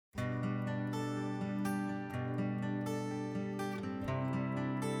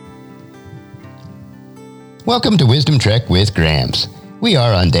Welcome to Wisdom Trek with Gramps. We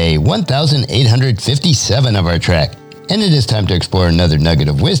are on day 1857 of our trek, and it is time to explore another nugget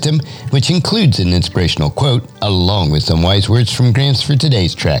of wisdom, which includes an inspirational quote, along with some wise words from Gramps for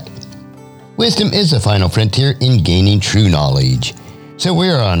today's trek. Wisdom is the final frontier in gaining true knowledge. So we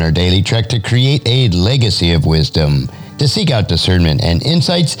are on our daily trek to create a legacy of wisdom, to seek out discernment and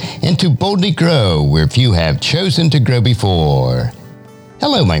insights, and to boldly grow where few have chosen to grow before.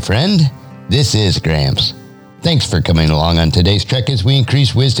 Hello, my friend. This is Gramps. Thanks for coming along on today's trek as we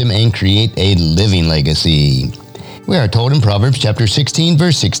increase wisdom and create a living legacy. We are told in Proverbs chapter 16,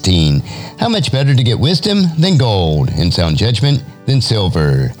 verse 16, how much better to get wisdom than gold, and sound judgment than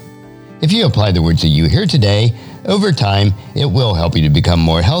silver. If you apply the words that you hear today, over time, it will help you to become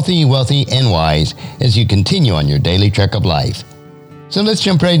more healthy, wealthy, and wise as you continue on your daily trek of life. So let's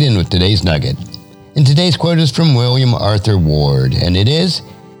jump right in with today's nugget. And today's quote is from William Arthur Ward, and it is,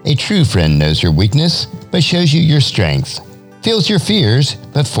 "A true friend knows your weakness, but shows you your strength, feels your fears,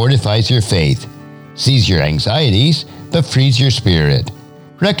 but fortifies your faith, sees your anxieties, but frees your spirit,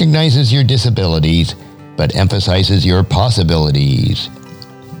 recognizes your disabilities, but emphasizes your possibilities."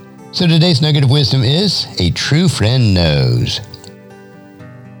 So today's nugget of wisdom is, a true friend knows.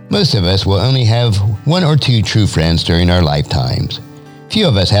 Most of us will only have one or two true friends during our lifetimes. Few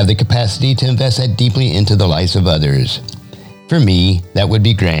of us have the capacity to invest that deeply into the lives of others. For me, that would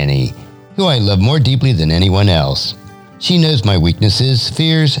be Granny, who I love more deeply than anyone else. She knows my weaknesses,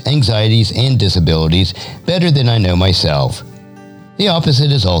 fears, anxieties, and disabilities better than I know myself. The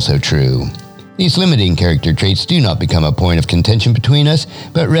opposite is also true. These limiting character traits do not become a point of contention between us,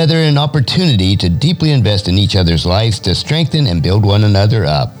 but rather an opportunity to deeply invest in each other's lives to strengthen and build one another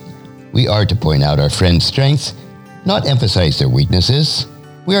up. We are to point out our friends' strengths, not emphasize their weaknesses.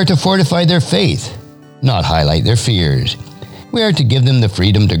 We are to fortify their faith, not highlight their fears. We are to give them the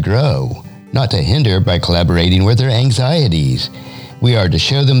freedom to grow, not to hinder by collaborating with their anxieties. We are to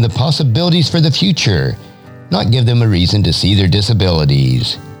show them the possibilities for the future, not give them a reason to see their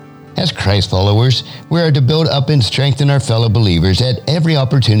disabilities. As Christ followers, we are to build up and strengthen our fellow believers at every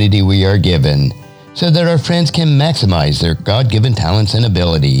opportunity we are given, so that our friends can maximize their God-given talents and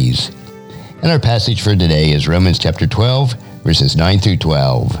abilities. And our passage for today is Romans chapter 12, verses 9 through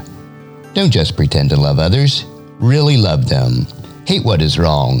 12. Don't just pretend to love others. Really love them. Hate what is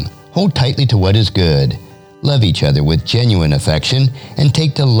wrong. Hold tightly to what is good. Love each other with genuine affection and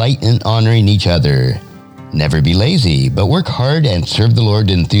take delight in honoring each other. Never be lazy, but work hard and serve the Lord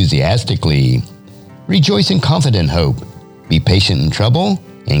enthusiastically. Rejoice in confident hope. Be patient in trouble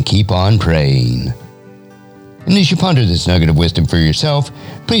and keep on praying. And as you ponder this nugget of wisdom for yourself,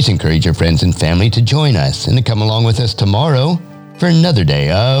 please encourage your friends and family to join us and to come along with us tomorrow for another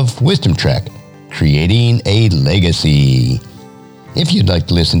day of Wisdom Trek, creating a legacy. If you'd like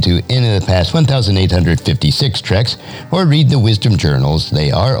to listen to any of the past 1,856 treks or read the Wisdom Journals,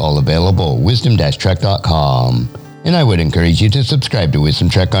 they are all available at wisdom-trek.com. And I would encourage you to subscribe to Wisdom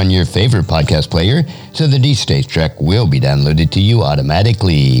Trek on your favorite podcast player so that each day's trek will be downloaded to you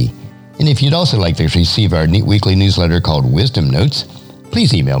automatically. And if you'd also like to receive our neat weekly newsletter called Wisdom Notes,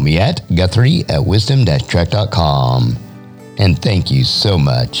 please email me at guthrie@wisdom-trek.com. And thank you so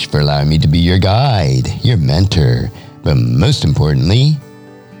much for allowing me to be your guide, your mentor, but most importantly,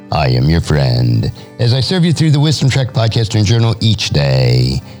 I am your friend, as I serve you through the Wisdom Trek podcast and journal each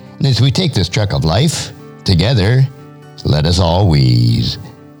day. And as we take this trek of life together, let us always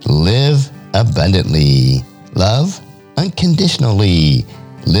live abundantly, love unconditionally,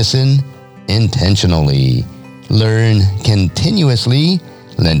 listen intentionally, learn continuously,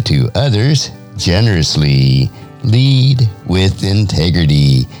 lend to others generously, lead with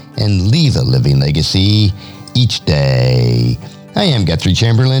integrity, and leave a living legacy each day. I am Guthrie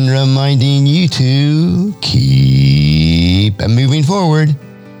Chamberlain, reminding you to keep moving forward,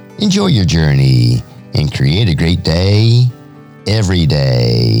 enjoy your journey, and create a great day every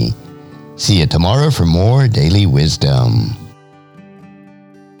day. See you tomorrow for more daily wisdom.